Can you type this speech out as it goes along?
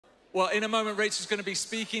Well, in a moment, Rachel's going to be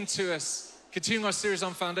speaking to us, continuing our series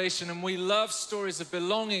on foundation, and we love stories of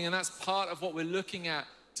belonging, and that's part of what we're looking at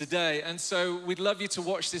today. And so we'd love you to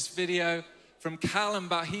watch this video from Callum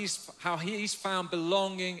about how he's found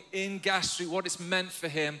belonging in Gas Street, what it's meant for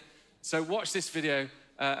him. So watch this video,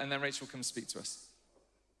 and then Rachel will come speak to us.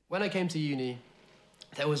 When I came to uni,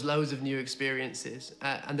 there was loads of new experiences,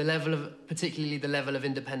 and particularly the level of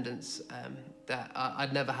independence that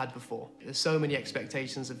I'd never had before. There's so many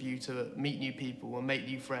expectations of you to meet new people and make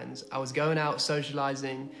new friends. I was going out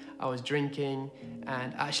socializing, I was drinking,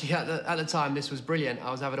 and actually at the time this was brilliant.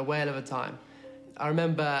 I was having a whale of a time. I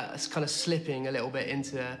remember kind of slipping a little bit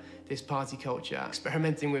into this party culture,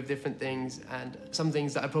 experimenting with different things, and some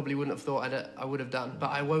things that I probably wouldn't have thought I would have done.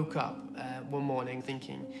 But I woke up one morning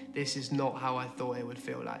thinking, this is not how I thought it would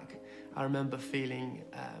feel like. I remember feeling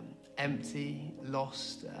empty,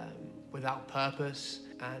 lost, without purpose,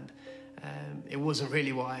 and it wasn't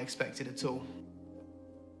really what I expected at all.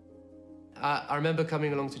 I remember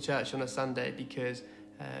coming along to church on a Sunday because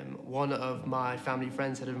one of my family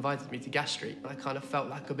friends had invited me to Gas Street. I kind of felt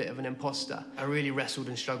like a bit of an imposter. I really wrestled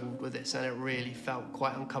and struggled with this, and it really felt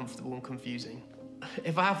quite uncomfortable and confusing.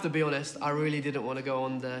 If I have to be honest, I really didn't want to go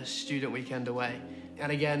on the student weekend away.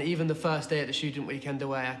 And again, even the first day at the student weekend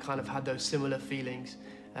away, I kind of had those similar feelings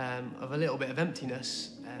of a little bit of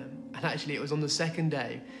emptiness. And actually, it was on the second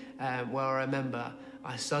day where I remember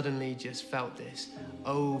I suddenly just felt this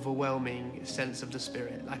overwhelming sense of the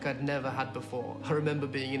Spirit like I'd never had before. I remember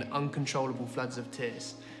being in uncontrollable floods of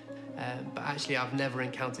tears. But actually, I've never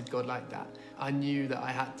encountered God like that. I knew that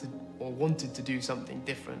I had to, or wanted to do something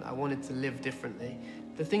different. I wanted to live differently.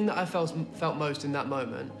 The thing that I felt most in that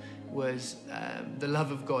moment was the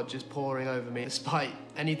love of God just pouring over me, despite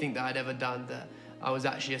anything that I'd ever done, that I was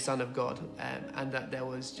actually a son of God, and that there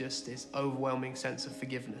was just this overwhelming sense of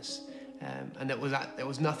forgiveness. And there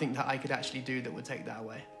was nothing that I could actually do that would take that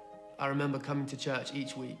away. I remember coming to church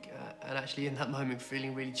each week and actually in that moment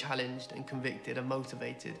feeling really challenged and convicted and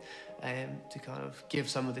motivated to kind of give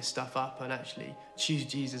some of this stuff up and actually choose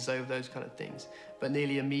Jesus over those kind of things. But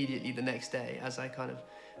nearly immediately the next day, as I kind of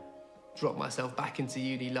dropped myself back into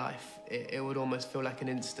uni life, it would almost feel like an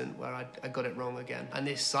instant where I got it wrong again. And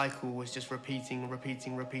this cycle was just repeating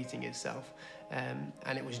itself.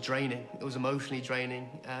 And it was draining. It was emotionally draining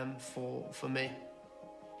for me.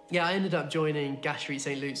 Yeah, I ended up joining Gas Street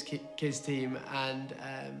St. Luke's kids team, and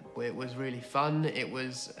it was really fun. It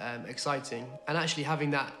was exciting. And actually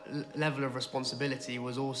having that level of responsibility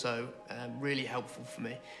was also really helpful for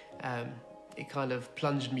me. It kind of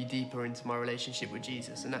plunged me deeper into my relationship with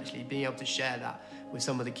Jesus, and actually being able to share that with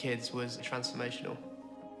some of the kids was transformational.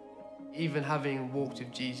 Even having walked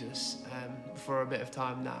with Jesus for a bit of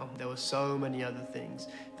time now, there were so many other things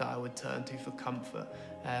that I would turn to for comfort,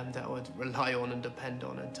 that I would rely on and depend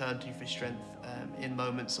on and turn to for strength in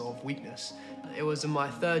moments of weakness. It was in my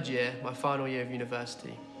third year, my final year of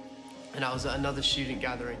university, and I was at another student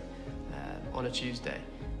gathering on a Tuesday.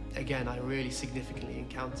 Again, I really significantly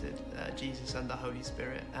encountered Jesus and the Holy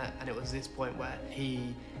Spirit, and it was this point where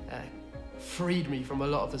he freed me from a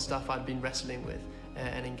lot of the stuff I'd been wrestling with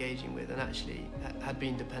and engaging with and actually had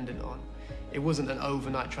been dependent on. It wasn't an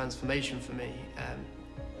overnight transformation for me.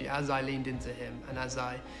 As I leaned into him and as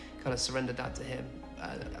I kind of surrendered that to him,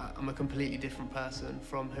 I'm a completely different person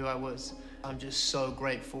from who I was. I'm just so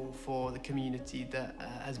grateful for the community that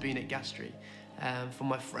has been at Gas Street. For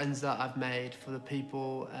my friends that I've made, for the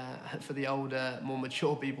people, for the older, more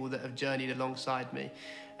mature people that have journeyed alongside me,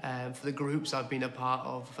 for the groups I've been a part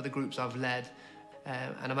of, for the groups I've led.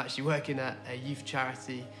 And I'm actually working at a youth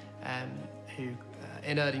charity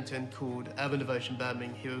in Erdington called Urban Devotion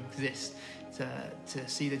Birmingham, who exists to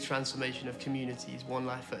see the transformation of communities one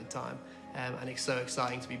life at a time. And it's so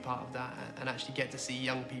exciting to be part of that and actually get to see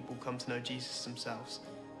young people come to know Jesus themselves.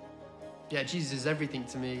 Yeah, Jesus is everything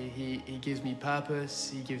to me. He gives me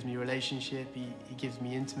purpose, he gives me relationship, he gives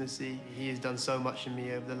me intimacy. He has done so much in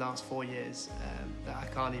me over the last 4 years that I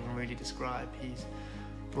can't even really describe. He's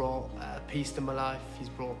brought peace to my life, he's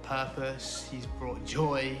brought purpose, he's brought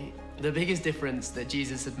joy. The biggest difference that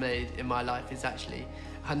Jesus had made in my life is actually,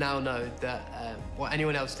 I now know that what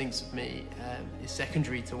anyone else thinks of me is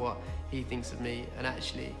secondary to what he thinks of me, and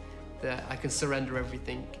actually that I can surrender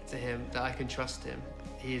everything to him, that I can trust him.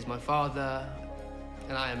 He is my Father,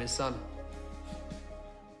 and I am his son.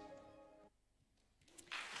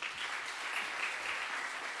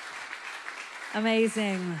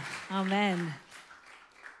 Amazing. Amen.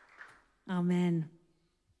 Amen.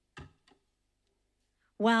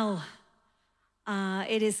 Well,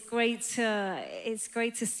 It's great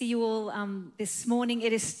to see you all this morning.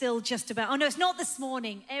 It is still just about, oh no, it's not this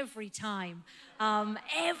morning, every time.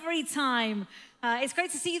 It's great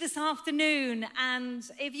to see you this afternoon. And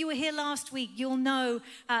if you were here last week, you'll know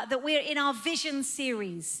that we're in our vision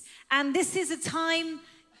series. And this is a time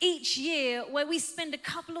each year where we spend a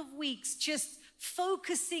couple of weeks just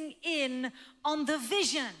focusing in on the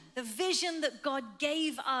vision that God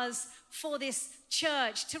gave us for this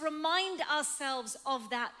church, to remind ourselves of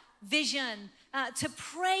that vision, to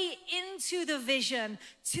pray into the vision,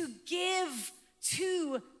 to give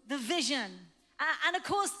to the vision. And of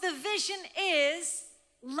course, the vision is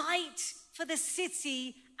light for the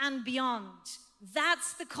city and beyond.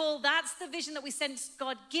 That's the call, that's the vision that we sense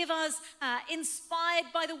God give us,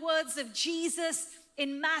 inspired by the words of Jesus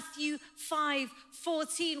in Matthew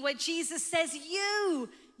 5:14, where Jesus says,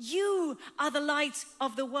 you are the light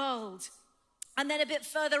of the world. And then a bit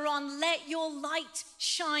further on, let your light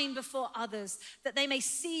shine before others, that they may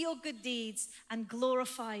see your good deeds and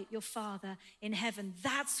glorify your Father in heaven.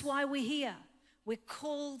 That's why we're here. We're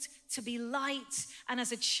called to be light. And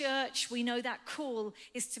as a church, we know that call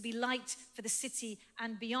is to be light for the city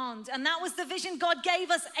and beyond. And that was the vision God gave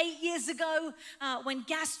us 8 years ago when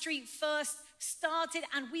Gas Street first started.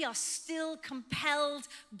 And we are still compelled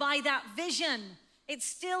by that vision. It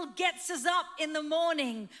still gets us up in the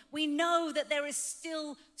morning. We know that there is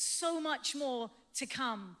still so much more to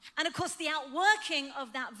come. And of course, the outworking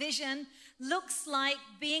of that vision looks like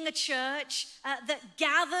being a church that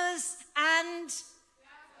gathers and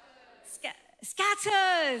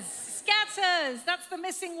scatters. That's the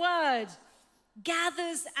missing word.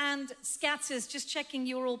 Gathers and scatters. Just checking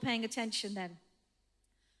you're all paying attention then.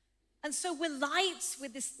 And so we're light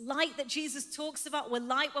with this light that Jesus talks about. We're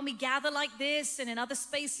light when we gather like this and in other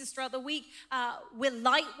spaces throughout the week. We're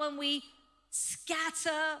light when we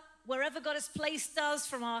scatter wherever God has placed us,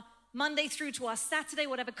 from our Monday through to our Saturday,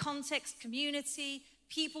 whatever context, community,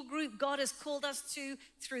 people group God has called us to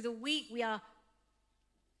through the week. We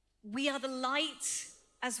are the light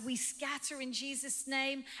as we scatter in Jesus'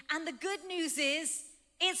 name. And the good news is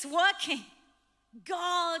it's working.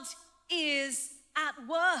 God is at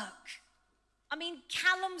work. I mean,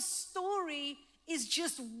 Callum's story is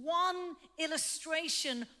just one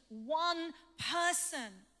illustration, one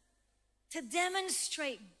person to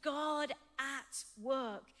demonstrate God at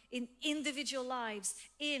work in individual lives,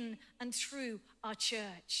 in and through our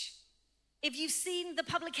church. If you've seen the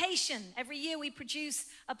publication, every year we produce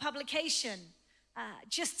a publication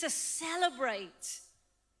just to celebrate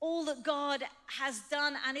all that God has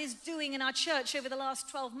done and is doing in our church over the last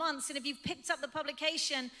 12 months. And if you've picked up the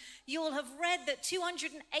publication, you'll have read that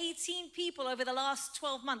 218 people over the last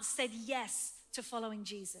 12 months said yes to following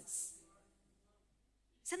Jesus.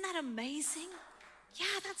 Isn't that amazing?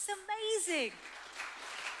 Yeah, that's amazing.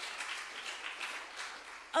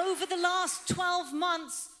 Over the last 12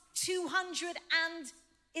 months,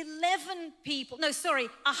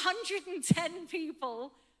 110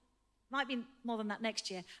 people, might be more than that next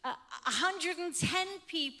year, 110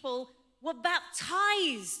 people were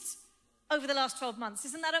baptized over the last 12 months.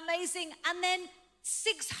 Isn't that amazing? And then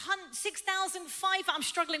 6,500, I'm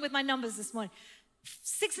struggling with my numbers this morning,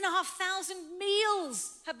 6,500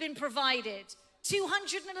 meals have been provided.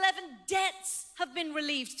 211 debts have been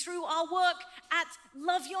relieved through our work at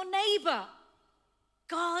Love Your Neighbor.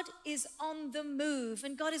 God is on the move,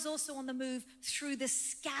 and God is also on the move through the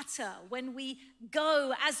scatter. When we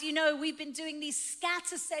go, as you know, we've been doing these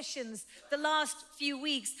scatter sessions the last few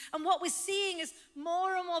weeks, and what we're seeing is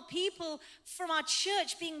more and more people from our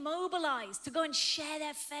church being mobilized to go and share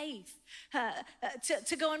their faith,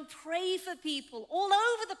 to go and pray for people all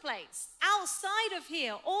over the place, outside of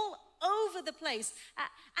here, all over the place.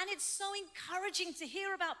 And it's so encouraging to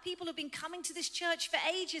hear about people who've been coming to this church for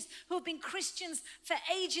ages, who have been Christians for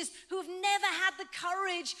ages, who have never had the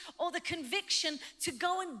courage or the conviction to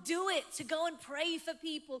go and do it, to go and pray for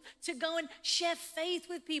people, to go and share faith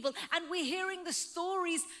with people. And we're hearing the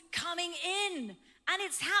stories coming in. And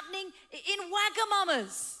it's happening in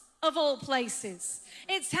Wagamama's, of all places.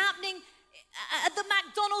 It's happening at the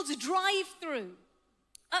McDonald's drive-thru,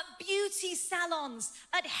 at beauty salons,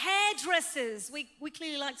 at hairdressers. We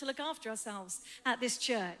clearly like to look after ourselves at this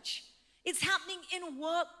church. It's happening in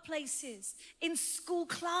workplaces, in school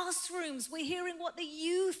classrooms. We're hearing what the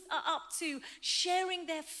youth are up to, sharing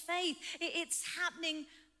their faith. It's happening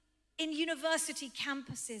in university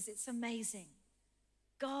campuses. It's amazing.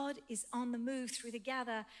 God is on the move through the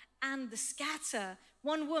gather and the scatter.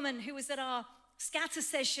 One woman who was at our scatter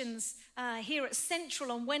sessions here at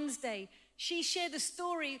Central on Wednesday, she shared the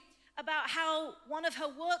story about how one of her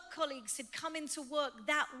work colleagues had come into work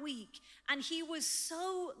that week, and he was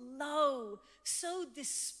so low, so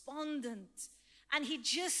despondent, and he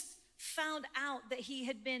just found out that he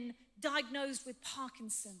had been diagnosed with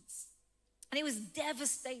Parkinson's. And he was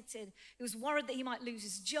devastated. He was worried that he might lose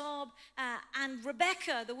his job. And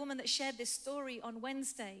Rebecca, the woman that shared this story on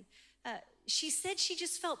Wednesday, she said she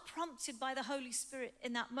just felt prompted by the Holy Spirit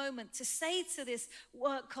in that moment to say to this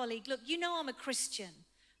work colleague, look, you know I'm a Christian.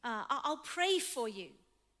 I'll pray for you.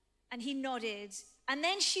 And he nodded. And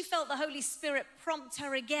then she felt the Holy Spirit prompt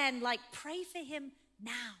her again, like, pray for him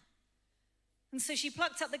now. And so she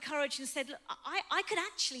plucked up the courage and said, look, I could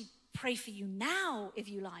actually pray for you now if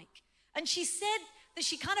you like. And she said that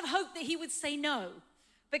she kind of hoped that he would say no,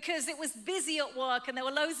 because it was busy at work and there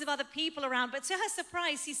were loads of other people around. But to her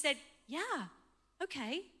surprise, he said, yeah,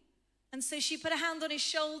 okay. And so she put a hand on his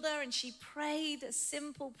shoulder and she prayed a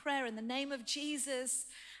simple prayer in the name of Jesus.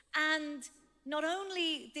 And not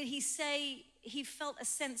only did he say he felt a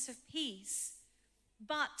sense of peace,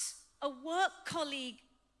 but a work colleague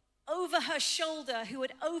over her shoulder who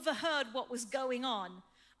had overheard what was going on,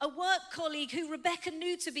 a work colleague who Rebecca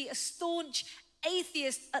knew to be a staunch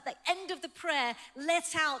atheist, at the end of the prayer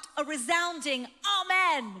let out a resounding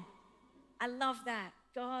amen. I love that.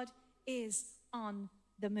 God is on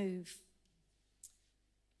the move.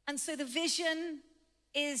 And so the vision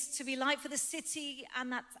is to be light for the city,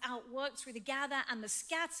 and that's outworked through the gather and the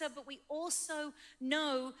scatter. But we also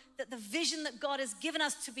know that the vision that God has given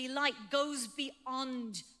us to be light goes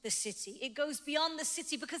beyond the city. It goes beyond the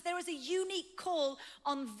city because there is a unique call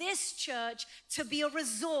on this church to be a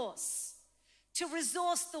resource, to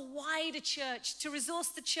resource the wider church, to resource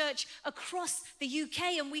the church across the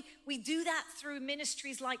UK. And we do that through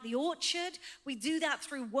ministries like The Orchard. We do that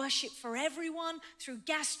through Worship for Everyone, through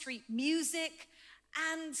Gas Street Music.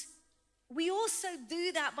 And we also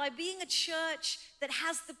do that by being a church that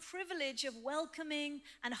has the privilege of welcoming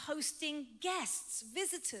and hosting guests,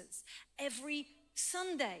 visitors, every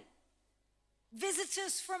Sunday.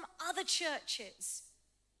 Visitors from other churches.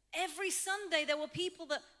 Every Sunday there were people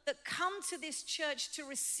that come to this church to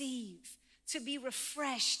receive, to be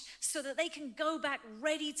refreshed, so that they can go back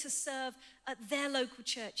ready to serve at their local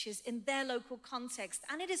churches, in their local context.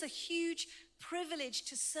 And it is a huge privilege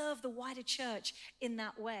to serve the wider church in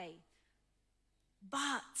that way.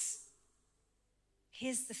 But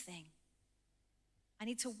here's the thing. I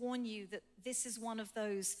need to warn you that this is one of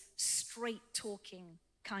those straight talking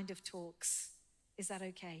kind of talks. Is that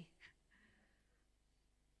okay?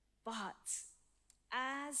 But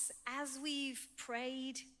as we've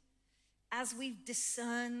prayed, as we've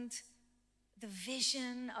discerned the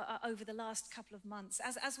vision over the last couple of months,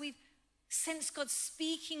 as we've sensed God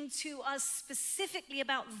speaking to us specifically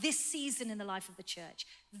about this season in the life of the church,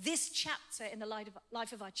 this chapter in the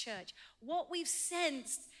life of our church, what we've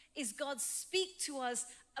sensed is God speak to us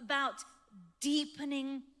about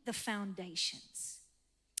deepening the foundations.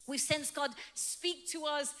 We've sensed God speak to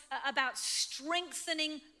us about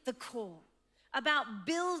strengthening the core, about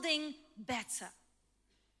building better.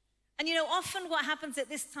 And you know, often what happens at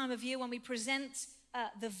this time of year when we present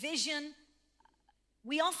the vision,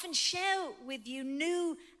 we often share with you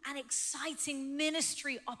new and exciting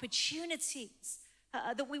ministry opportunities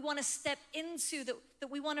that we want to step into, that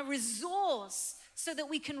we want to resource so that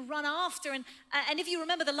we can run after. And if you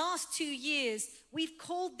remember the last 2 years, we've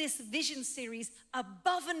called this vision series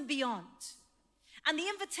Above and Beyond. And the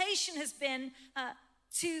invitation has been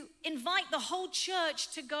to invite the whole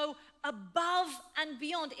church to go above and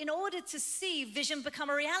beyond in order to see vision become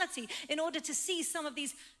a reality, in order to see some of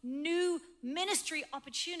these new ministry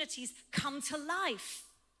opportunities come to life.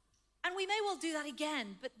 And we may well do that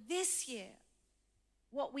again, but this year,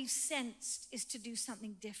 what we've sensed is to do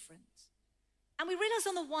something different. And we realize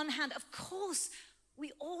on the one hand, of course,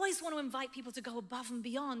 we always want to invite people to go above and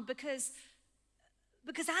beyond because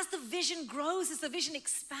as the vision grows, as the vision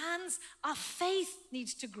expands, our faith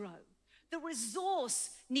needs to grow. The resource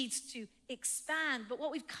needs to expand. But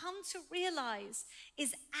what we've come to realize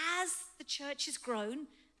is as the church has grown,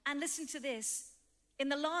 and listen to this, in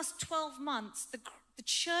the last 12 months, the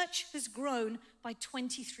church has grown by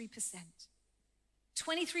 23%.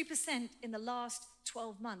 23% in the last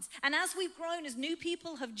 12 months. And as we've grown, as new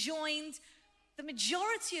people have joined, the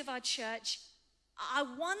majority of our church, I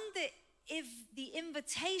wonder if the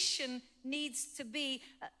invitation needs to be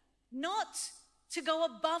not to go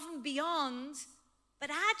above and beyond, but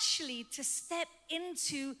actually to step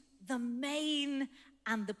into the main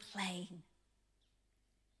and the plain.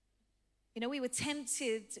 You know, we were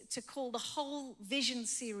tempted to call the whole vision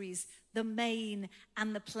series The Main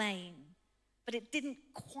and the Plain, but it didn't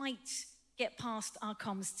quite get past our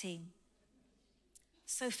comms team.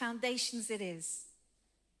 So foundations it is.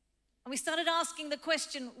 And we started asking the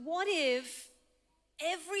question, what if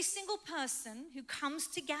every single person who comes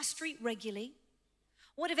to Gas Street regularly,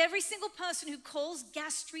 what if every single person who calls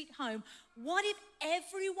Gas Street home, what if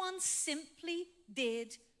everyone simply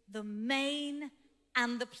did the main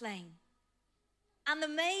and the plain? And the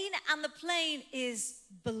main and the plain is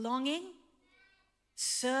belonging,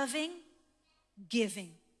 serving, giving.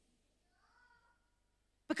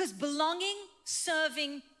 Because belonging,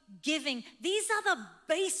 serving, giving, these are the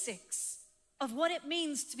basics of what it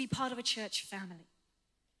means to be part of a church family.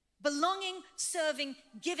 Belonging, serving,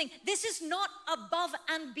 giving. This is not above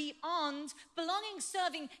and beyond. Belonging,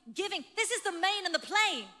 serving, giving. This is the main and the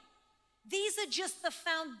plain. These are just the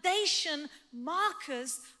foundation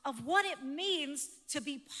markers of what it means to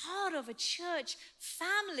be part of a church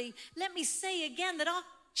family. Let me say again that our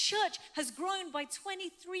church has grown by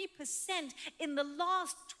 23% in the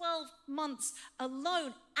last 12 months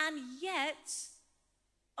alone, and yet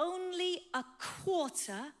only a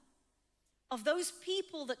quarter of those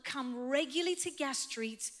people that come regularly to Gas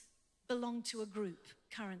Street belong to a group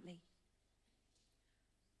currently.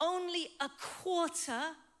 Only a quarter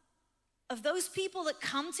of those people that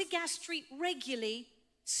come to Gas Street regularly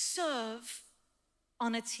serve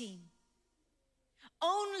on a team.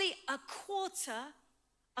 Only a quarter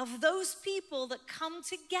of those people that come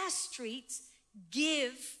to Gas Street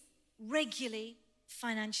give regularly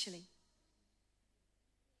financially.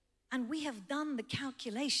 And we have done the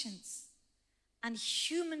calculations. And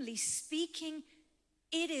humanly speaking,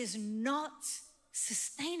 it is not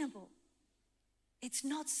sustainable. It's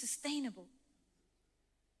not sustainable.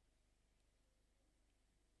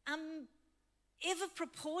 If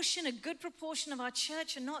a good proportion of our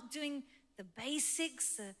church are not doing the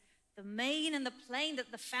basics, the main and the plain,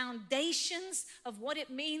 the foundations of what it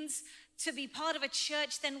means to be part of a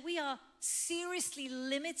church, then we are seriously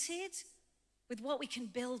limited with what we can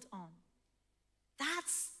build on.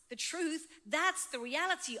 That's the truth. That's the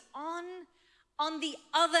reality. On the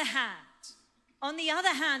other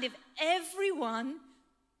hand, if everyone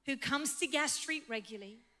who comes to Gas Street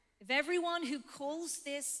regularly, if everyone who calls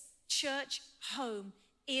this church home,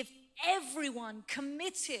 if everyone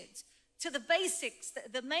committed to the basics,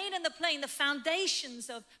 the main and the plain, the foundations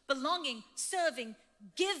of belonging, serving,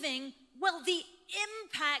 giving, well, the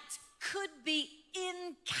impact could be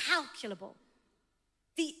incalculable.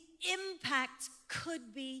 The impact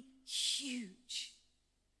could be huge.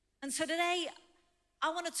 And so today,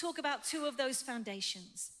 I want to talk about two of those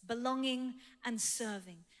foundations, belonging and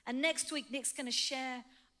serving. And next week, Nick's going to share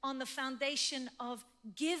on the foundation of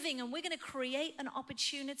giving, and we're going to create an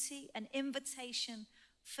opportunity, an invitation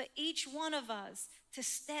for each one of us to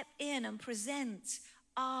step in and present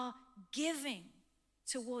our giving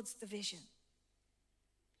towards the vision.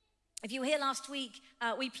 If you were here last week,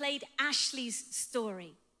 we played Ashley's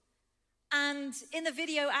story. And in the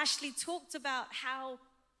video, Ashley talked about how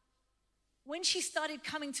when she started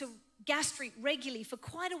coming to Gas Street regularly for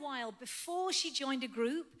quite a while, before she joined a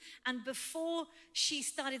group and before she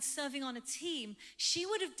started serving on a team, she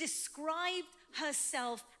would have described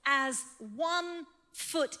herself as 1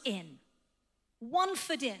 foot in. 1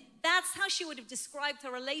 foot in. That's how she would have described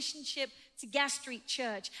her relationship to Gas Street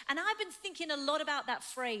Church. And I've been thinking a lot about that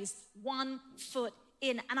phrase, 1 foot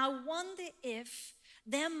in. And I wonder if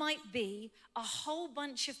there might be a whole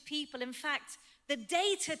bunch of people. In fact, the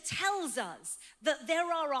data tells us that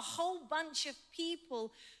there are a whole bunch of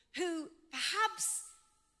people who perhaps,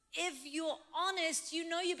 if you're honest, you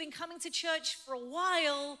know you've been coming to church for a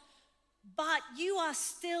while, but you are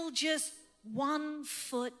still just 1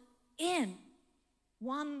 foot in.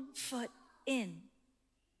 1 foot in.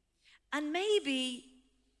 And maybe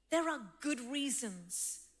there are good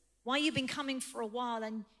reasons why you've been coming for a while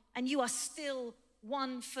and you are still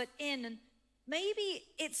 1 foot in. And maybe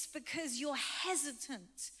it's because you're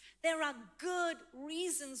hesitant. There are good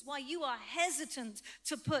reasons why you are hesitant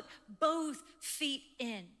to put both feet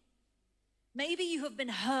in. Maybe you have been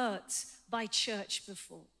hurt by church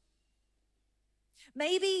before.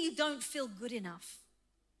 Maybe you don't feel good enough.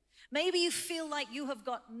 Maybe you feel like you have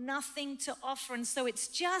got nothing to offer, and so it's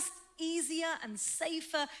just easier and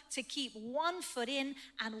safer to keep 1 foot in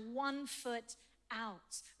and 1 foot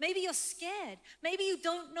out. Maybe you're scared. Maybe you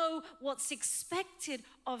don't know what's expected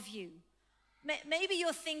of you. Maybe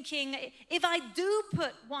you're thinking, if I do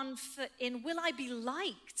put 1 foot in, will I be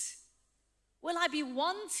liked? Will I be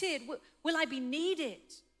wanted? Will I be needed?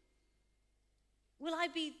 Will I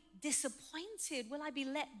be disappointed? Will I be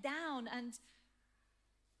let down? And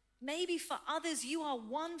maybe for others, you are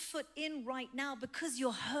 1 foot in right now because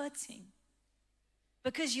you're hurting.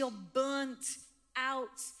 because you're burnt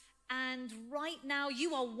out. And right now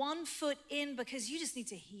you are 1 foot in because you just need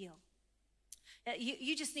to heal.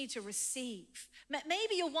 You just need to receive.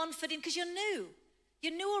 Maybe you're 1 foot in because you're new.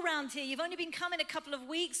 You're new around here. You've only been coming a couple of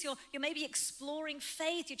weeks. You're maybe exploring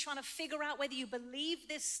faith. You're trying to figure out whether you believe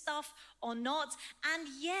this stuff or not. And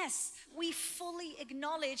yes, we fully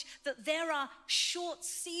acknowledge that there are short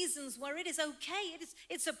seasons where it is okay.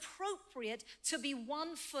 It's appropriate to be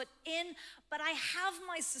 1 foot in. But I have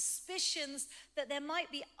my suspicions that there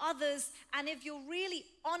might be others. And if you're really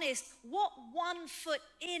honest, what 1 foot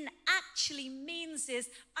in actually means is,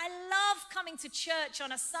 I love coming to church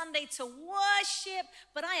on a Sunday to worship,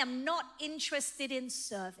 but I am not interested in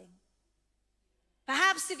serving.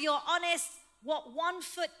 Perhaps if you're honest, what 1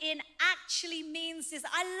 foot in actually means is,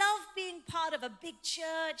 I love being part of a big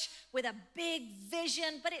church with a big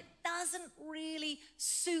vision, but it doesn't really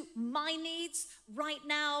suit my needs right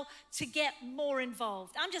now to get more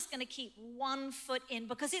involved. I'm just going to keep 1 foot in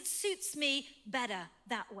because it suits me better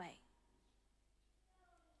that way.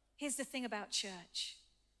 Here's the thing about church.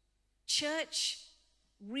 Church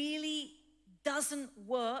really doesn't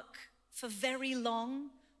work for very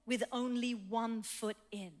long with only 1 foot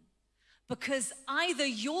in. Because either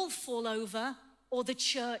you'll fall over or the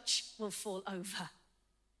church will fall over.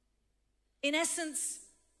 In essence,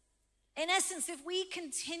 if we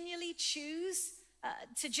continually choose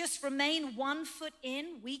to just remain 1 foot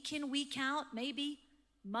in, week out, maybe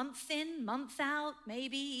month in, month out,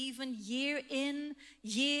 maybe even year in,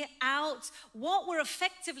 year out, what we're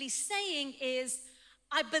effectively saying is,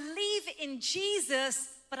 I believe in Jesus,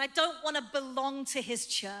 but I don't want to belong to his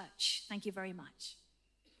church. Thank you very much.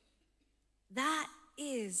 That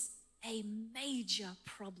is a major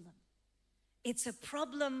problem. It's a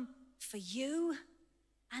problem for you,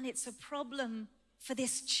 and it's a problem for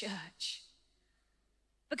this church.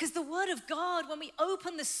 Because the Word of God, when we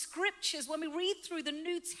open the scriptures, when we read through the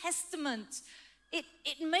New Testament, it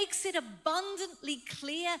makes it abundantly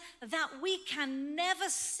clear that we can never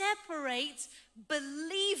separate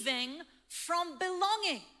believing from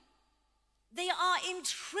belonging. They are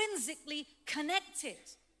intrinsically connected.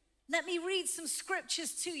 Let me read some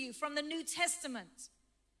scriptures to you from the New Testament.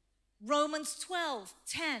 Romans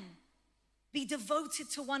 12:10. Be devoted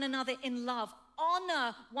to one another in love.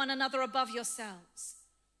 Honor one another above yourselves.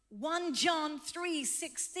 1 John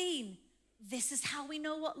 3:16. This is how we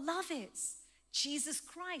know what love is. Jesus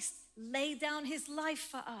Christ laid down his life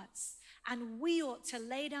for us, and we ought to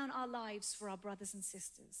lay down our lives for our brothers and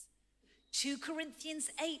sisters. 2 Corinthians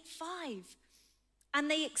 8:5. And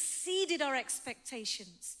they exceeded our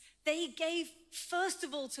expectations. They gave first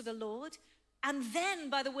of all to the Lord, and then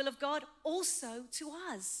by the will of God also to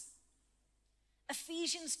us.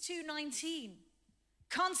 Ephesians 2:19.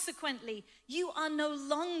 Consequently, you are no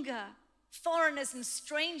longer foreigners and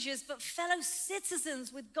strangers, but fellow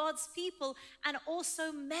citizens with God's people and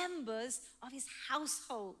also members of his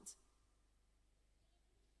household.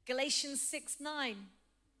 Galatians 6:9.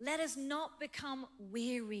 Let us not become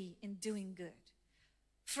weary in doing good.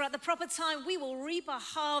 For at the proper time, we will reap a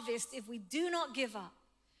harvest if we do not give up.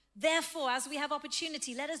 Therefore, as we have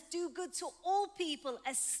opportunity, let us do good to all people,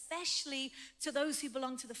 especially to those who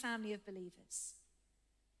belong to the family of believers.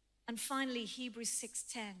 And finally, Hebrews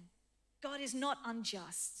 6:10. God is not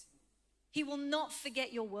unjust. He will not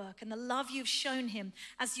forget your work and the love you've shown him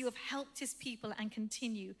as you have helped his people and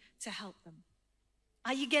continue to help them.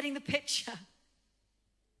 Are you getting the picture?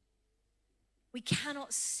 We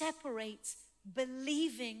cannot separate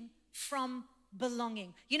believing from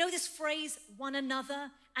belonging. You know this phrase, one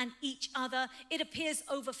another and each other? It appears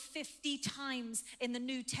over 50 times in the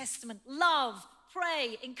New Testament. Love,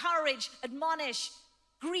 pray, encourage, admonish,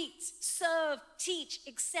 greet, serve, teach,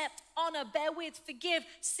 accept, honor, bear with, forgive,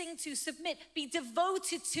 sing to, submit, be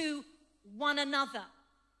devoted to one another,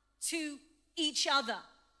 to each other.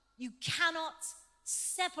 You cannot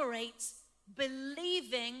separate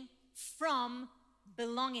believing from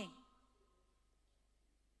belonging.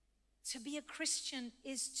 To be a Christian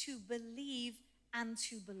is to believe and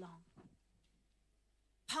to belong.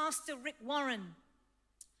 Pastor Rick Warren,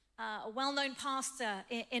 a well-known pastor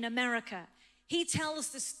in America, he tells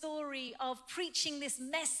the story of preaching this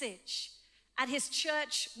message at his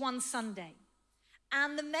church one Sunday.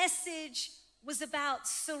 And the message was about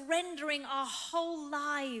surrendering our whole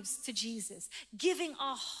lives to Jesus, giving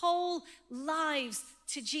our whole lives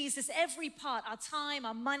to Jesus, every part, our time,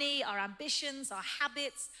 our money, our ambitions, our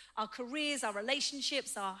habits, our careers, our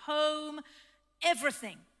relationships, our home,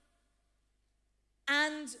 everything.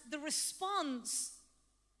 And the response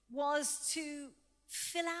was to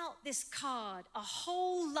fill out this card, a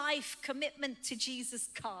whole life commitment to Jesus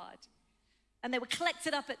card. and they were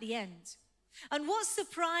collected up at the end. And what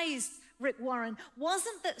surprised Rick Warren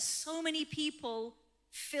wasn't that so many people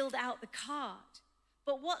filled out the card,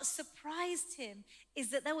 but what surprised him is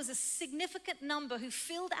that there was a significant number who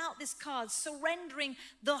filled out this card, surrendering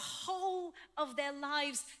the whole of their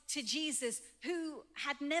lives to Jesus, who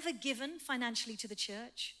had never given financially to the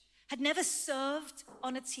church, had never served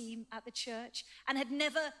on a team at the church, and had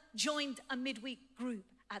never joined a midweek group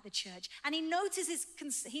at the church. And he noted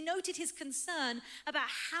his concern about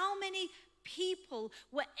how many people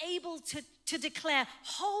were able to declare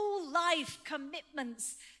whole life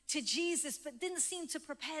commitments to Jesus, but didn't seem to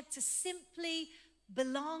prepared to simply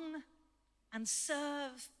belong and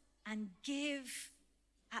serve and give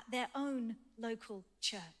at their own local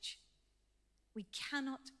church. We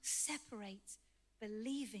cannot separate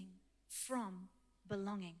believing from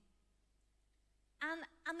belonging.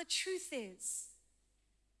 And the truth is,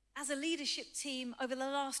 as a leadership team over the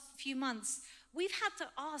last few months, we've had to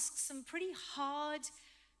ask some pretty hard,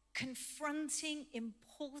 confronting,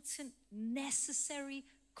 important, necessary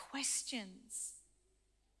questions.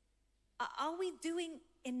 Are we doing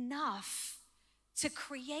enough to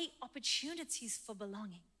create opportunities for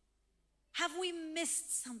belonging? Have we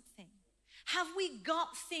missed something? Have we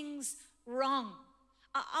got things wrong?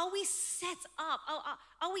 Are we set up?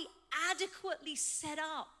 Are we adequately set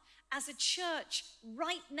up as a church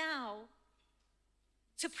right now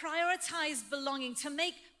to prioritize belonging, to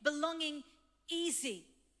make belonging easy?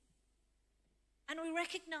 And we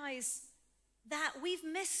recognize that we've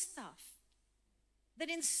missed stuff. That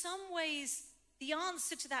in some ways, the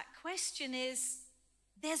answer to that question is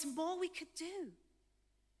there's more we could do.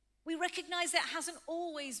 We recognize that hasn't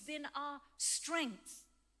always been our strength.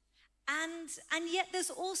 And yet there's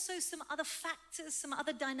also some other factors, some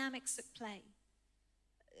other dynamics at play.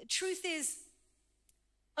 Truth is,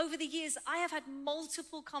 over the years, I have had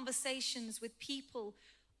multiple conversations with people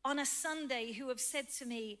on a Sunday who have said to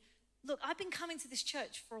me, look, I've been coming to this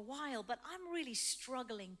church for a while, but I'm really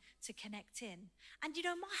struggling to connect in. And you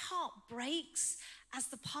know, my heart breaks as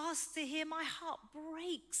the pastor here, my heart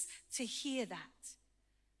breaks to hear that.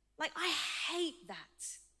 Like, I hate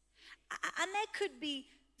that. And there could be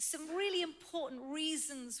some really important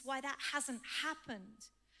reasons why that hasn't happened.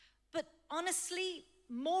 But honestly,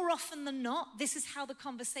 more often than not, this is how the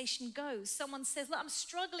conversation goes. Someone says, look, I'm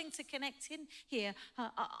struggling to connect in here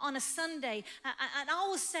on a Sunday. And I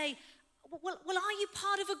will say, well, are you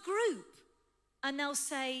part of a group? And they'll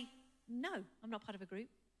say, no, I'm not part of a group.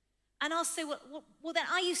 And I'll say, well then,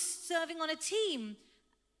 are you serving on a team?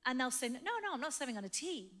 And they'll say, no, I'm not serving on a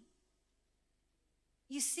team.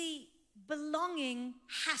 You see, belonging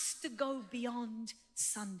has to go beyond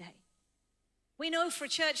Sunday. We know for a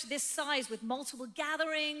church this size with multiple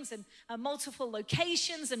gatherings and multiple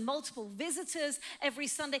locations and multiple visitors every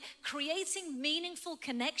Sunday, creating meaningful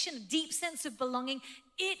connection, a deep sense of belonging,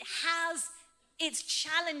 it has its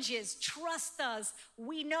challenges. Trust us,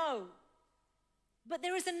 we know. But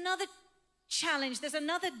there is another challenge, there's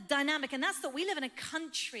another dynamic, and that's that we live in a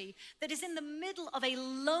country that is in the middle of a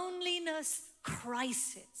loneliness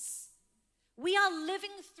crisis. We are living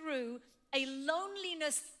through a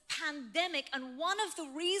loneliness pandemic, and one of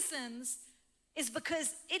the reasons is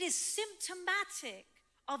because it is symptomatic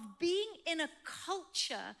of being in a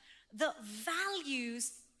culture that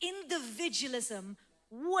values individualism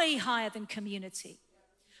way higher than community.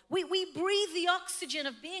 We breathe the oxygen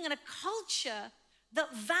of being in a culture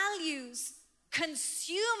that values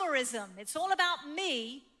consumerism. It's all about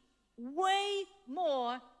me way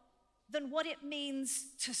more than what it means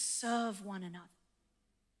to serve one another,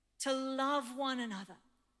 to love one another.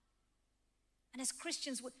 And as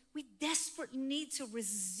Christians, we desperately need to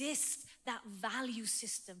resist that value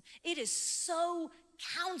system. It is so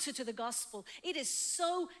counter to the gospel. It is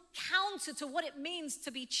so counter to what it means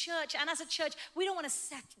to be church. And as a church, we don't want to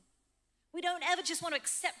settle. We don't ever just want to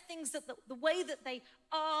accept things that the way that they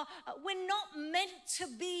are. We're not meant to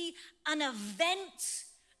be an event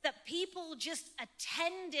that people just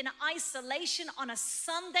attend in isolation on a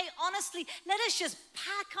Sunday. Honestly, let us just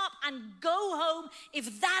pack up and go home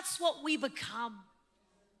if that's what we become.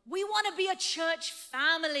 We want to be a church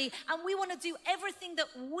family, and we want to do everything that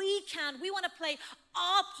we can. We want to play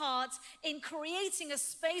our part in creating a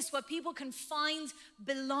space where people can find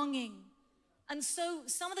belonging. And so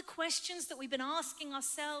some of the questions that we've been asking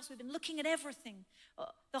ourselves, we've been looking at everything,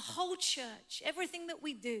 the whole church, everything that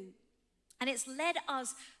we do. And it's led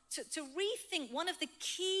us to rethink one of the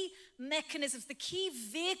key mechanisms, the key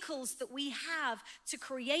vehicles that we have to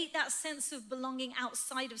create that sense of belonging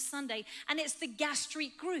outside of Sunday. And it's the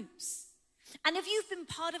gasstreet groups. And if you've been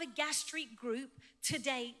part of a Gas Street group to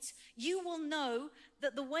date, you will know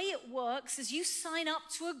that the way it works is you sign up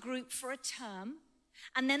to a group for a term,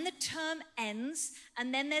 and then the term ends,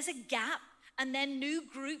 and then there's a gap, and then new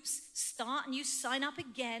groups start, and you sign up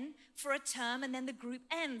again for a term, and then the group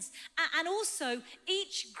ends. And also,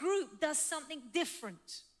 each group does something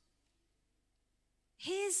different.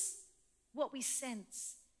 Here's what we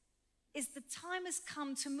sense, is the time has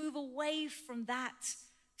come to move away from that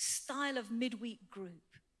style of midweek group.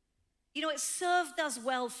 You know, it served us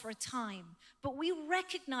well for a time, but we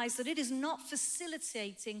recognize that it is not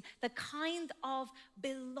facilitating the kind of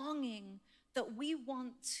belonging that we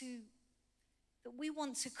want to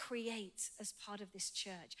create as part of this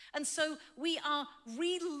church. And so we are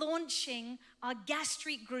relaunching our Gas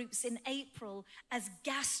Street groups in April as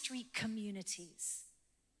Gas Street communities.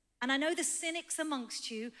 And I know the cynics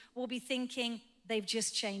amongst you will be thinking they've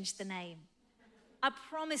just changed the name. I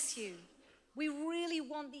promise you, we really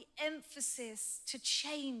want the emphasis to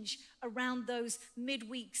change around those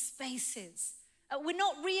midweek spaces. We're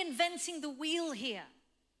not reinventing the wheel here.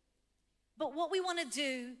 But what we want to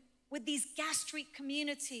do with these Gas Street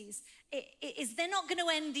communities is they're not going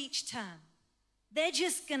to end each term. They're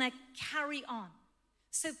just going to carry on.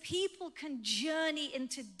 So people can journey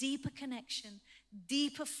into deeper connection,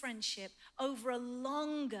 deeper friendship over a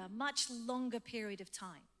longer, much longer period of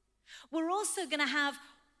time. We're also going to have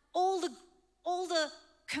all the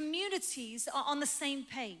communities are on the same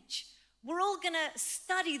page. We're all going to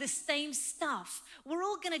study the same stuff. We're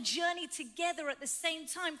all going to journey together at the same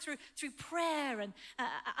time through prayer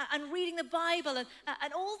and reading the Bible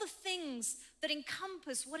and all the things that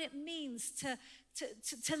encompass what it means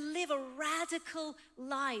to live a radical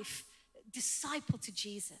life, disciple to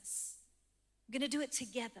Jesus. We're going to do it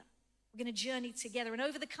together. We're going to journey together. And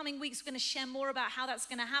over the coming weeks, we're going to share more about how that's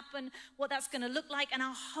going to happen, what that's going to look like. And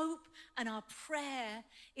our hope and our prayer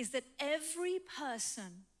is that every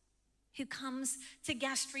person who comes to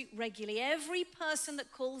Gas Street regularly, every person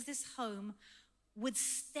that calls this home, would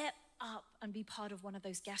step up and be part of one of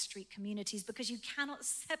those Gas Street communities, because you cannot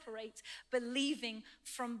separate believing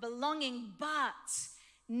from belonging, but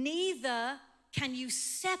neither can you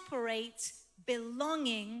separate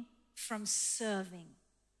belonging from serving.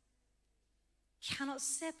 Cannot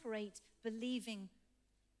separate believing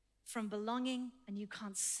from belonging, and you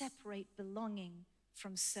can't separate belonging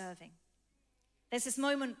from serving. There's this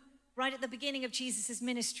moment right at the beginning of Jesus'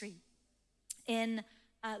 ministry in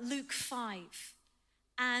Luke 5.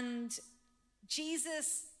 And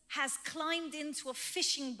Jesus has climbed into a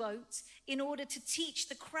fishing boat in order to teach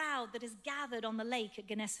the crowd that is gathered on the lake at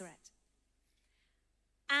Gennesaret.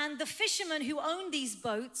 And the fishermen who own these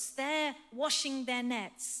boats, they're washing their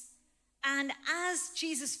nets. And as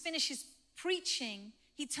Jesus finishes preaching,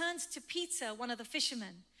 he turns to Peter, one of the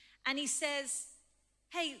fishermen, and he says,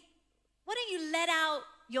 "Hey, why don't you let out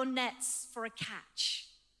your nets for a catch?"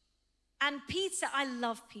 And Peter, I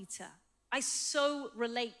love Peter. I so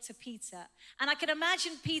relate to Peter. And I can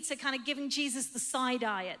imagine Peter kind of giving Jesus the side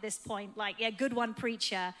eye at this point, like, "Yeah, good one,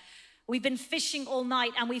 preacher. We've been fishing all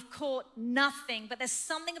night and we've caught nothing." But there's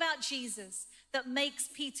something about Jesus that makes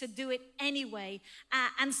Peter do it anyway.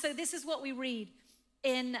 And so this is what we read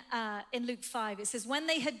in Luke 5. It says, "When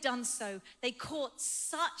they had done so, they caught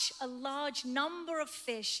such a large number of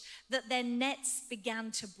fish that their nets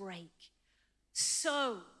began to break.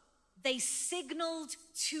 So they signaled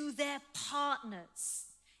to their partners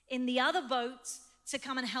in the other boat to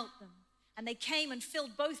come and help them. And they came and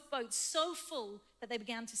filled both boats so full that they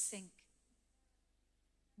began to sink."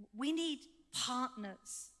 We need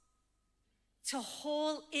partners to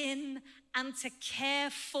haul in and to care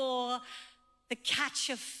for the catch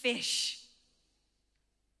of fish.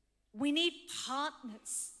 We need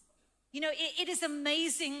partners. You know, it is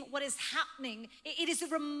amazing what is happening. It is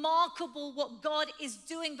remarkable what God is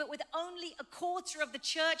doing, but with only a quarter of the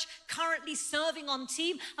church currently serving on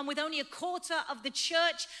team, and with only a quarter of the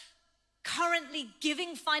church currently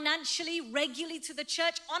giving financially regularly to the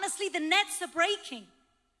church, honestly, the nets are breaking.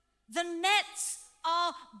 The nets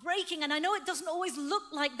are breaking. And I know it doesn't always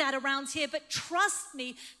look like that around here, but trust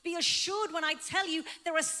me, be assured when I tell you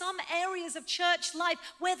there are some areas of church life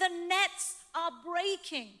where the nets are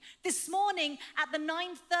breaking. This morning at the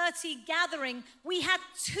 9:30 gathering, we had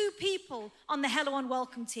 2 people on the Hello and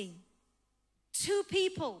Welcome team. 2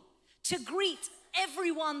 people to greet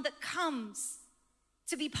everyone that comes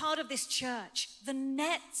to be part of this church. The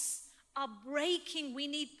nets are breaking. We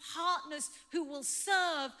need partners who will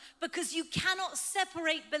serve, because you cannot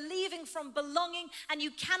separate believing from belonging, and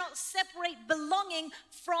you cannot separate belonging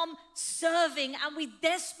from serving. And we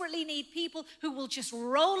desperately need people who will just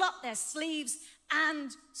roll up their sleeves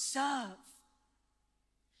and serve.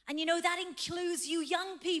 And you know, that includes you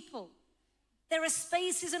young people. There are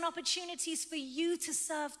spaces and opportunities for you to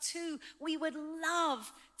serve too. We would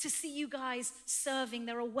love to see you guys serving.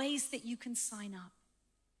 There are ways that you can sign up.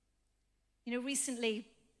 You know, recently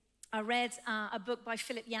I read a book by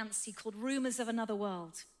Philip Yancey called Rumors of Another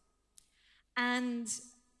World. And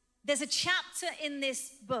there's a chapter in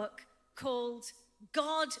this book called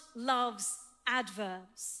God Loves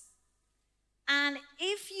Adverbs. And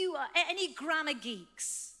if you are any grammar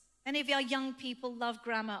geeks, any of our young people love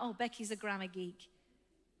grammar. Oh, Becky's a grammar geek.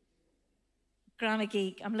 Grammar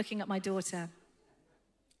geek. I'm looking at my daughter.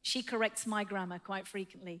 She corrects my grammar quite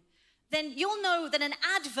frequently. Then you'll know that an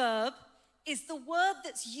adverb is the word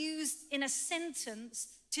that's used in a sentence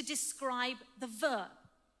to describe the verb.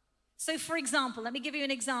 So for example, let me give you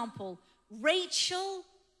an example. Rachel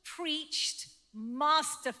preached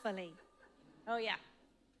masterfully. Oh yeah,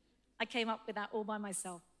 I came up with that all by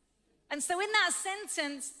myself. And so in that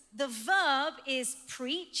sentence, the verb is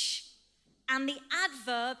preach and the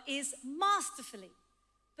adverb is masterfully.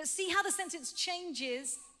 But see how the sentence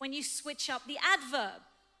changes when you switch up the adverb.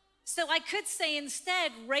 So I could say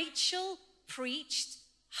instead, Rachel preached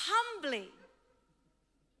humbly.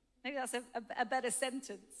 Maybe that's a better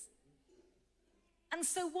sentence. And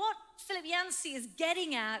so what Philip Yancey is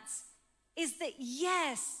getting at is that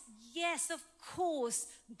yes, of course,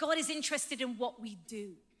 God is interested in what we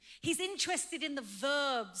do. He's interested in the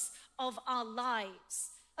verbs of our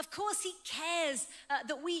lives. Of course, he cares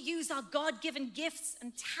that we use our God-given gifts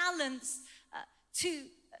and talents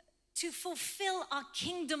to fulfill our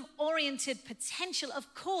kingdom-oriented potential,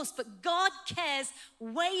 of course, but God cares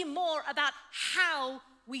way more about how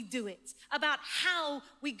we do it, about how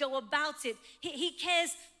we go about it. He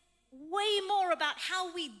cares way more about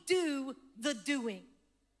how we do the doing.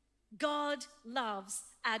 God loves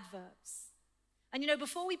adverbs. And you know,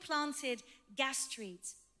 before we planted Gas Street,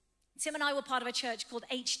 Tim and I were part of a church called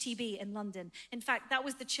HTB in London. In fact, that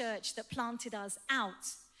was the church that planted us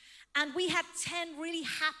out. And we had 10 really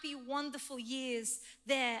happy, wonderful years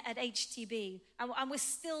there at HTB. And we're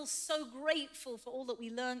still so grateful for all that we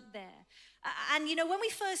learned there. And you know, when we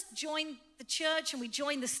first joined the church and we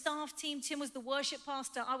joined the staff team, Tim was the worship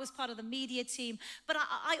pastor, I was part of the media team, but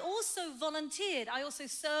I also volunteered. I also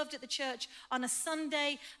served at the church on a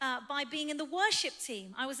Sunday by being in the worship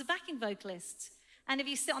team. I was a backing vocalist. And if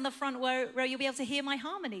you sit on the front row, you'll be able to hear my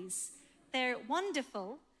harmonies. They're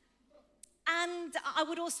wonderful. And I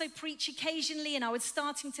would also preach occasionally, and I was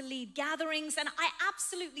starting to lead gatherings, and I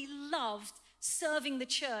absolutely loved serving the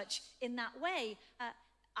church in that way.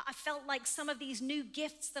 I felt like some of these new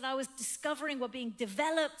gifts that I was discovering were being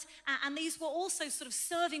developed, and these were also sort of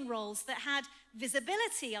serving roles that had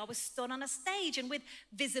visibility. I was stood on a stage, and with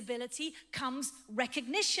visibility comes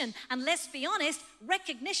recognition. And let's be honest,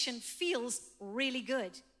 recognition feels really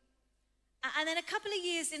good. And then a couple of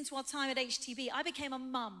years into our time at HTB, I became a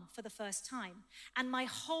mum for the first time, and my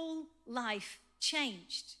whole life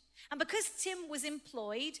changed. And because Tim was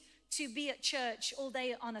employed to be at church all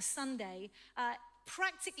day on a Sunday,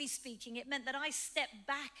 practically speaking, it meant that I stepped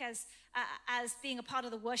back as being a part of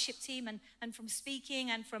the worship team and from speaking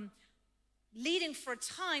and from leading for a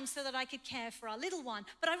time so that I could care for our little one.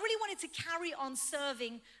 But I really wanted to carry on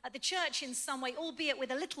serving at the church in some way, albeit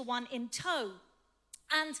with a little one in tow.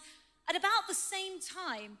 And at about the same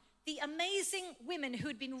time, the amazing women who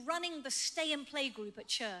had been running the stay and play group at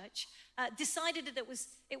church decided that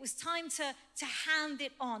it was time to hand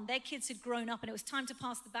it on. Their kids had grown up and it was time to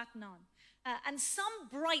pass the baton on. And some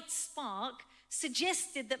bright spark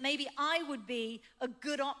suggested that maybe I would be a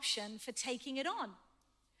good option for taking it on.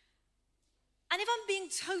 And if I'm being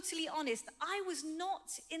totally honest, I was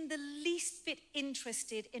not in the least bit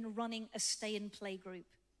interested in running a stay and play group.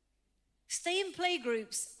 Stay and play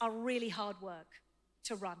groups are really hard work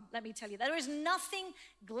to run, let me tell you. There is nothing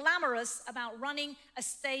glamorous about running a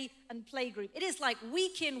stay and play group. It is like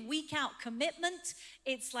week in, week out commitment.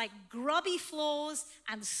 It's like grubby floors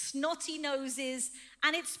and snotty noses,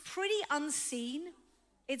 and it's pretty unseen.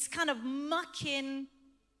 It's kind of muck-in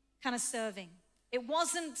kind of serving. It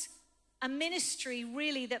wasn't a ministry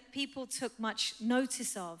really that people took much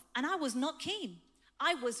notice of, and I was not keen.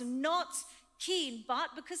 I was not keen, but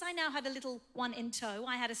because I now had a little one in tow,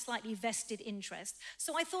 I had a slightly vested interest.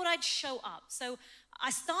 So I thought I'd show up. So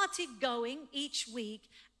I started going each week,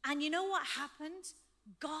 and you know what happened?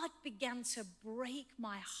 God began to break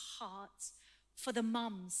my heart for the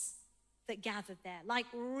mums that gathered there, like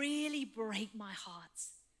really break my heart.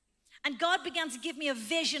 And God began to give me a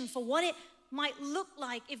vision for what it might look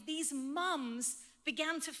like if these mums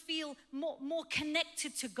began to feel more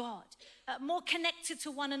connected to God, more connected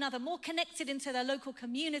to one another, more connected into their local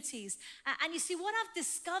communities. And you see, what I've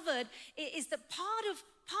discovered is that part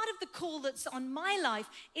of the call that's on my life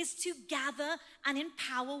is to gather and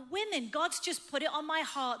empower women. God's just put it on my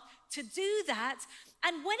heart to do that.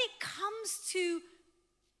 And when it comes to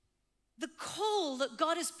the call that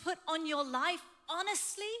God has put on your life,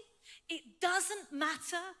 honestly, it doesn't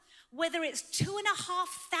matter whether it's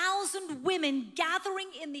 2,500 women gathering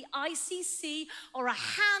in the ICC or a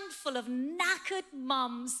handful of knackered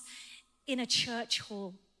mums in a church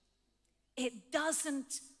hall. It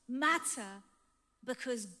doesn't matter,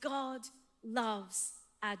 because God loves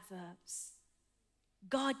adverbs.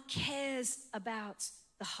 God cares about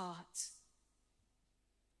the heart.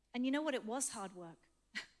 And you know what? It was hard work.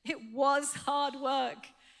 It was hard work.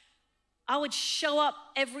 I would show up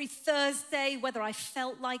every Thursday, whether I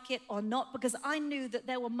felt like it or not, because I knew that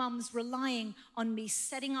there were mums relying on me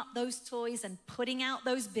setting up those toys and putting out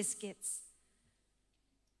those biscuits.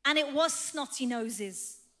 And it was snotty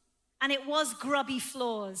noses, and it was grubby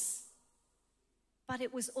floors, but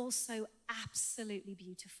it was also absolutely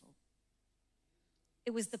beautiful.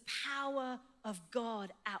 It was the power of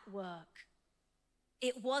God at work.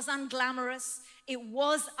 It was unglamorous, it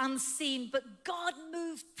was unseen, but God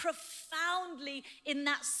moved profoundly in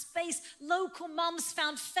that space. Local mums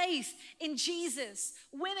found faith in Jesus.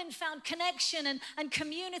 Women found connection and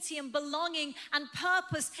community and belonging and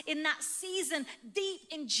purpose in that season. Deep,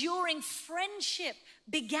 enduring friendship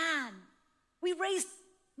began. We raised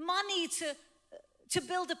money to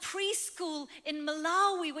build a preschool in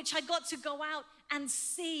Malawi, which I got to go out and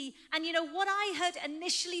see. And you know, what I had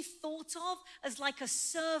initially thought of as like a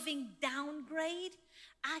serving downgrade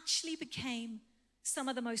actually became some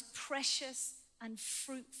of the most precious and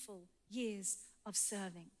fruitful years of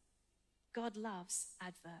serving. God loves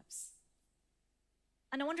adverbs.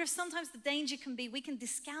 And I wonder if sometimes the danger can be we can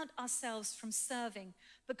discount ourselves from serving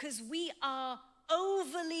because we are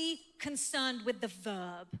overly concerned with the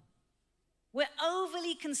verb. We're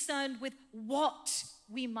overly concerned with what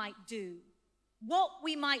we might do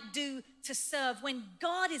to serve, when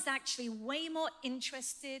God is actually way more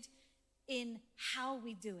interested in how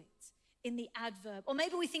we do it, in the adverb. Or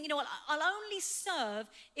maybe we think, you know what, I'll only serve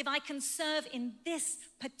if I can serve in this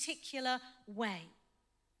particular way.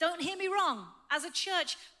 Don't hear me wrong. As a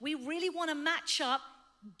church, we really want to match up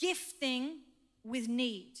gifting with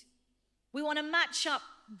need. We want to match up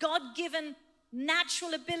God-given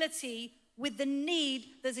natural ability with the need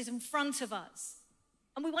that is in front of us.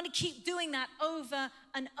 And we want to keep doing that over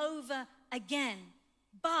and over again.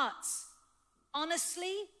 But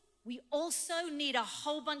honestly, we also need a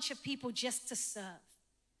whole bunch of people just to serve.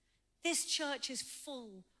 This church is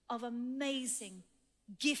full of amazing,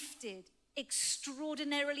 gifted,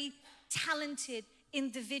 extraordinarily talented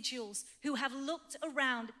individuals who have looked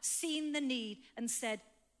around, seen the need, and said,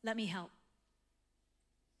 let me help.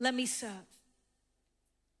 Let me serve.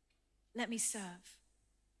 Let me serve.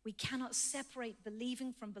 We cannot separate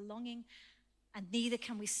believing from belonging, and neither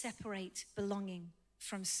can we separate belonging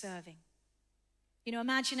from serving. You know,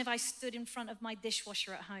 imagine if I stood in front of my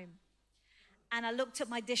dishwasher at home and I looked at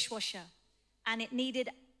my dishwasher and it needed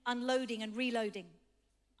unloading and reloading.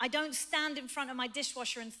 I don't stand in front of my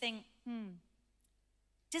dishwasher and think,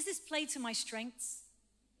 does this play to my strengths?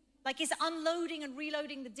 Like, is unloading and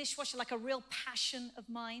reloading the dishwasher like a real passion of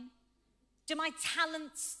mine? Do my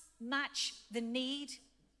talents match the need?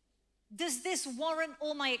 Does this warrant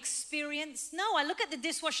all my experience? No, I look at the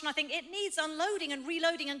dishwasher and I think it needs unloading and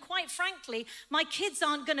reloading, and quite frankly, my kids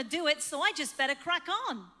aren't going to do it, so I just better crack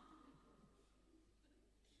on.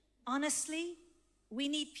 Honestly, we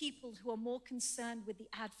need people who are more concerned with the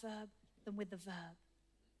adverb than with the verb,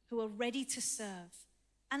 who are ready to serve.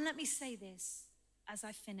 And let me say this as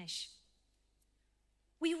I finish.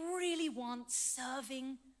 We really want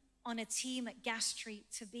serving on a team at Gas Street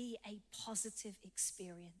to be a positive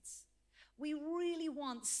experience. We really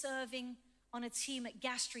want serving on a team at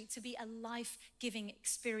Gas Street to be a life-giving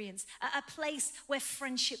experience, a place where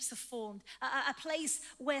friendships are formed, a place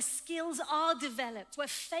where skills are developed, where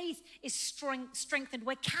faith is strengthened,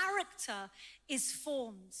 where character is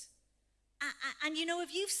formed. And you know,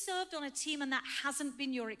 if you've served on a team and that hasn't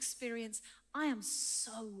been your experience, I am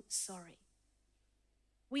so sorry.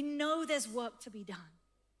 We know there's work to be done.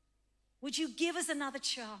 Would you give us another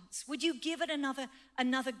chance? Would you give it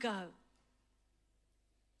another go?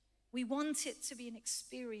 We want it to be an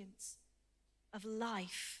experience of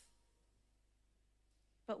life,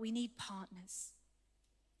 but we need partners.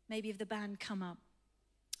 Maybe if the band come up.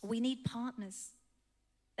 We need partners.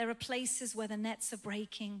 There are places where the nets are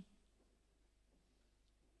breaking.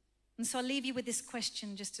 And so I'll leave you with this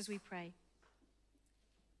question just as we pray.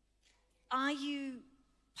 Are you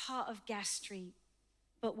part of Gas Street,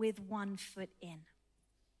 but with one foot in?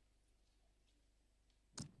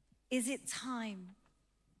 Is it time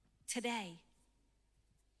today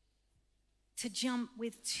to jump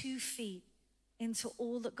with 2 feet into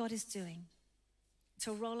all that God is doing,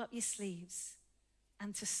 to roll up your sleeves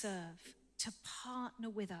and to serve, to partner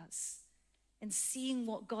with us in seeing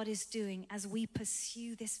what God is doing as we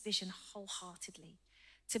pursue this vision wholeheartedly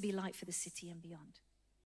to be light for the city and beyond?